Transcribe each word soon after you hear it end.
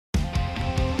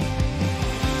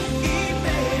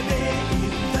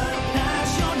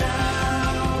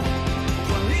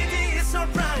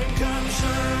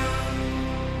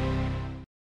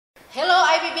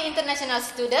International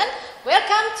student,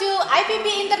 welcome to IPP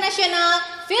International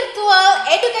Virtual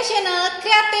Educational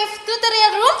Creative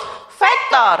Tutorial Room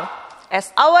Factor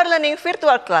as our learning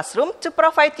virtual classroom to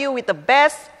provide you with the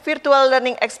best virtual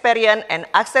learning experience and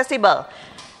accessible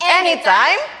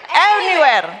anytime,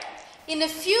 anywhere. In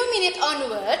a few minutes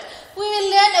onward, we will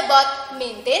learn about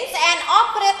maintenance and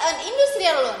operate an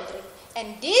industrial laundry.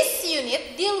 And this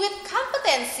unit deal with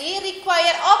competency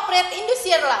required operate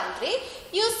industrial laundry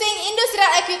using industrial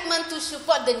equipment to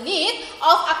support the need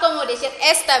of accommodation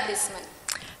establishment.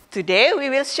 Today we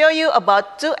will show you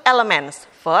about two elements.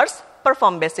 First,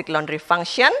 perform basic laundry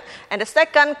function, and the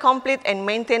second, complete and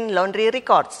maintain laundry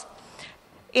records.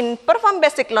 In perform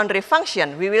basic laundry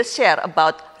function, we will share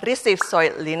about receive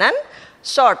soiled linen,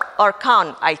 sort or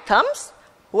count items,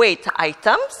 weight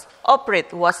items,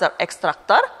 operate washer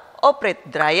extractor, operate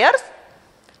dryers,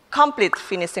 complete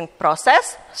finishing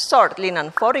process, sort linen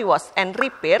for rewash and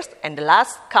repairs, and the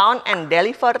last, count and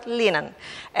deliver linen.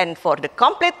 And for the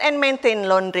complete and maintain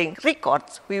laundry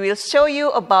records, we will show you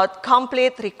about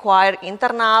complete required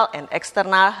internal and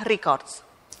external records.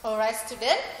 Alright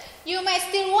student, you may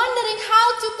still wondering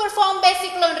how to perform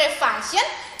basic laundry function.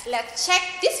 Let's check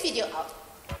this video out.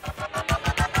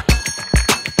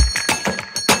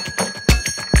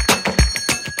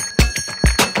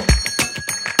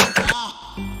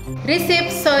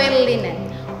 Receive soiled linen.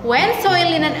 When soiled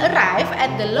linen arrive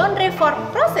at the laundry for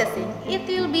processing, it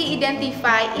will be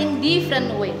identified in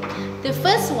different ways. The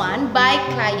first one by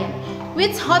client.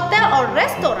 Which hotel or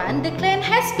restaurant the client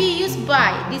has been used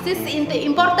by. This is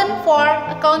important for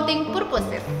accounting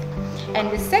purposes.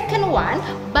 And the second one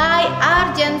by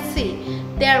urgency.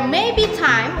 There may be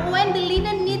time when the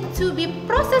linen needs to be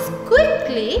processed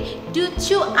quickly due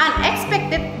to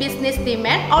unexpected business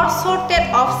demand or shortage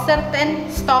of certain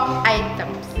stock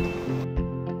items.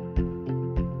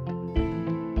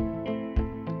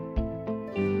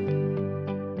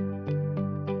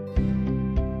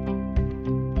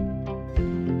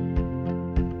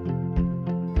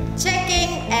 Checking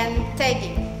and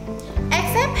tagging.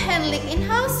 Except handling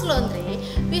in-house laundry,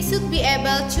 we should be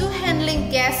able to handling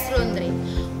guest laundry.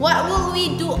 What will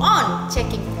we do on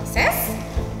checking process?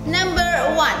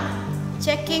 Number 1.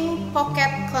 Checking pocket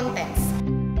contents.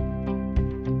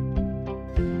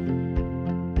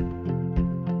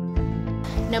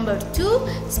 Number 2.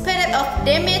 Spread of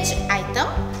damaged item.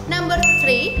 Number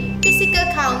 3. Physical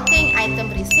counting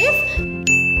item received.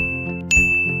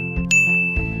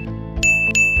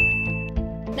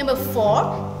 Number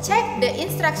 4, check the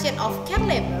instruction of care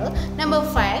label. Number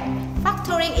 5,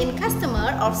 factoring in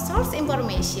customer or source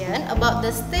information about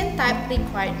the stain type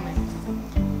requirement.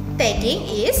 Tagging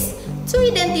is to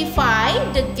identify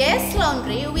the guest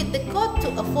laundry with the code to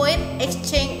avoid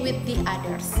exchange with the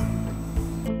others.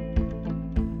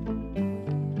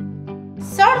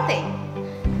 Sorting.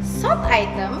 Sort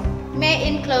item may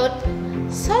include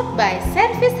sort by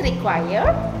service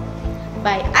required,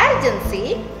 by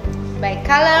urgency, by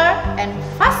color and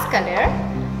fast color,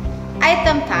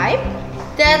 item type,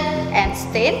 dirt and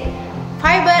stain,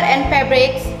 fiber and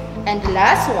fabrics, and the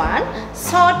last one,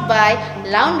 sort by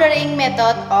laundering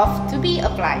method of to be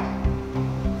applied.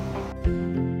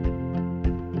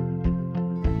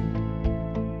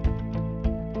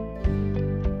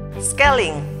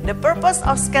 Scaling. The purpose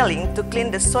of scaling to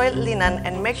clean the soiled linen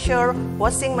and make sure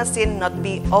washing machine not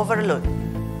be overloaded.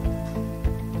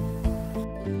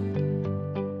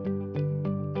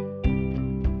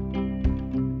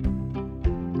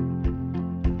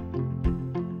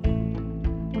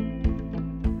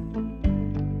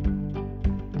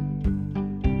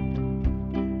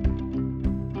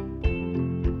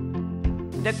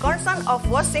 The concern of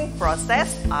washing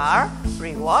process are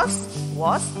pre-wash,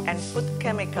 wash, and put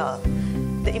chemical.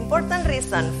 The important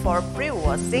reason for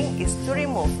pre-washing is to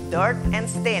remove dirt and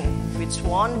stain, which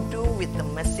won't do with the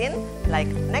machine, like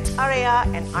neck area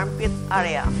and armpit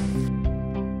area.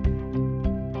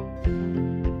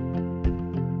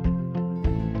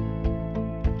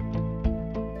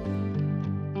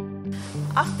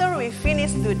 After we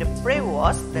finish do the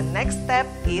pre-wash, the next step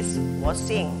is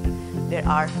washing. There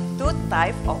are two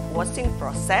types of washing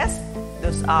process.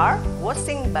 Those are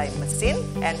washing by machine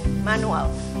and manual,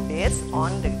 based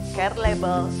on the care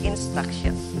label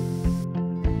instruction.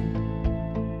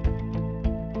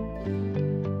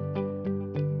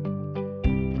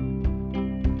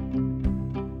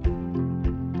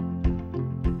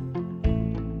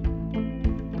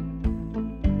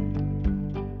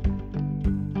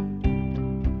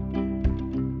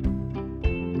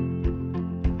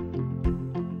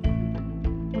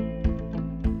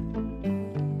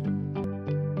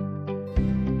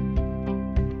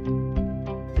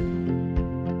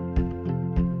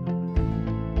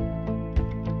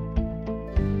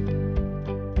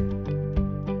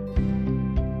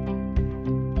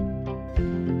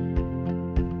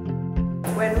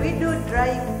 When we do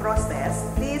drying process,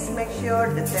 please make sure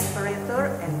the temperature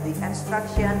and the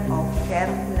instruction of care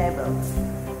labels.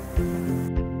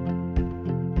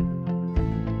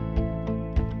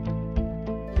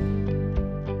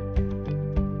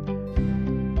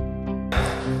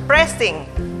 Pressing.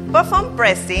 Perform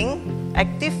pressing.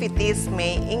 Activities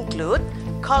may include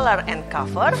collar and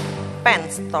cover, pen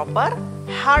stopper,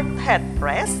 hard head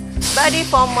press, body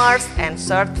foamers, and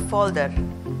shirt folder.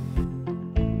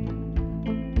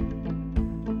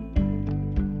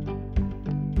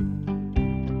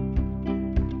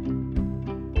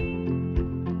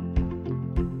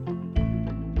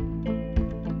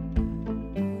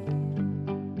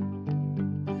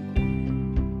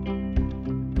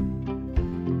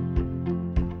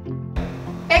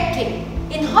 Packing.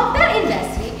 In hotel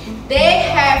industry, they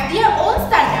have their own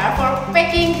standard for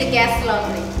packing the guest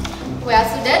laundry. Well,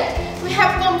 students, we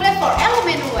have completed for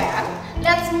element 1.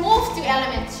 Let's move to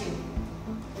element 2.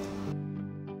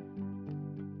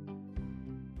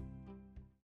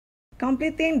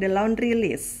 Completing the laundry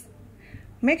list.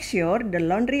 Make sure the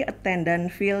laundry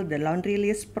attendant fill the laundry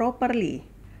list properly,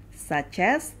 such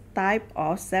as type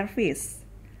of service,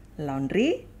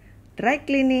 laundry, dry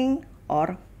cleaning,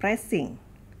 or pressing,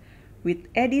 with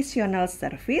additional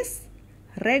service,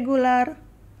 regular,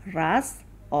 rush,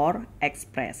 or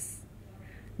express.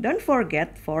 Don't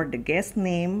forget for the guest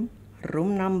name,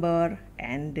 room number,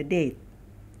 and the date.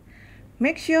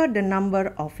 Make sure the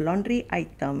number of laundry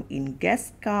item in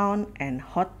guest count and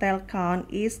hotel count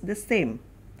is the same.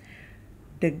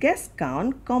 The guest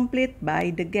count complete by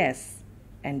the guest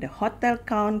and the hotel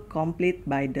count complete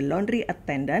by the laundry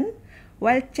attendant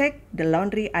while check the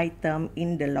laundry item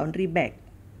in the laundry bag.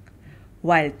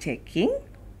 While checking,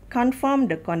 confirm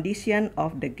the condition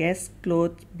of the guest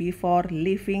clothes before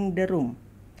leaving the room,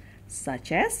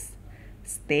 such as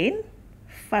stain,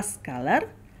 fast color,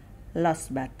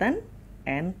 lost button,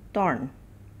 and torn.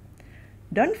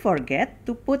 Don't forget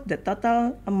to put the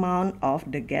total amount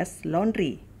of the guest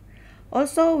laundry.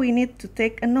 Also, we need to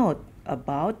take a note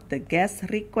about the guest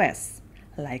requests,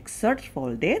 like shirt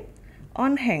folded,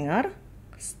 on hanger,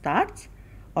 starch,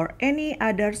 or any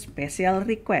other special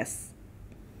requests.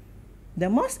 The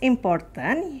most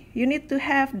important, you need to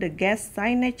have the guest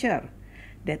signature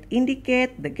that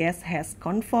indicate the guest has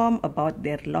confirmed about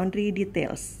their laundry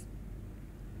details.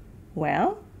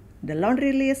 Well, the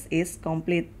laundry list is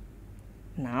complete.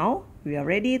 Now, we are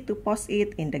ready to post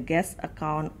it in the guest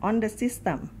account on the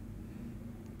system.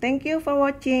 Thank you for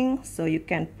watching, so you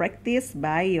can practice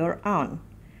by your own.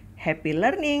 Happy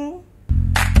learning!